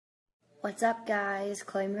What's up, guys?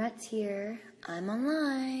 Chloe Moretz here. I'm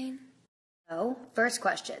online. So, first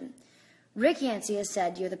question. Rick Yancey has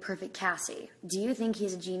said you're the perfect Cassie. Do you think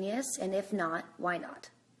he's a genius? And if not, why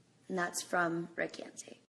not? And that's from Rick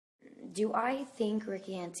Yancey. Do I think Rick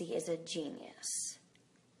Yancey is a genius?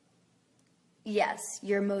 Yes,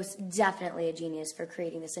 you're most definitely a genius for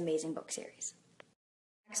creating this amazing book series.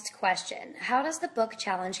 Next question. How does the book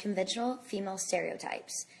challenge conventional female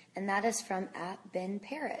stereotypes? And that is from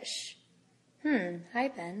 @BenParish. Hi,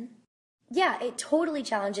 Ben. Yeah, it totally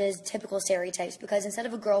challenges typical stereotypes because instead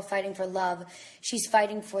of a girl fighting for love, she's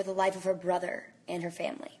fighting for the life of her brother and her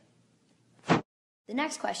family. The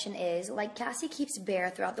next question is, like Cassie keeps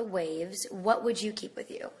bear throughout the waves, what would you keep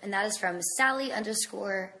with you? And that is from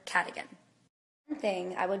Sally_Cadigan. One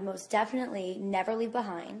thing I would most definitely never leave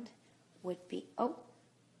behind would be, oh,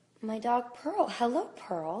 my dog Pearl. Hello,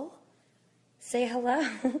 Pearl. Say hello.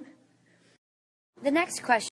 The next question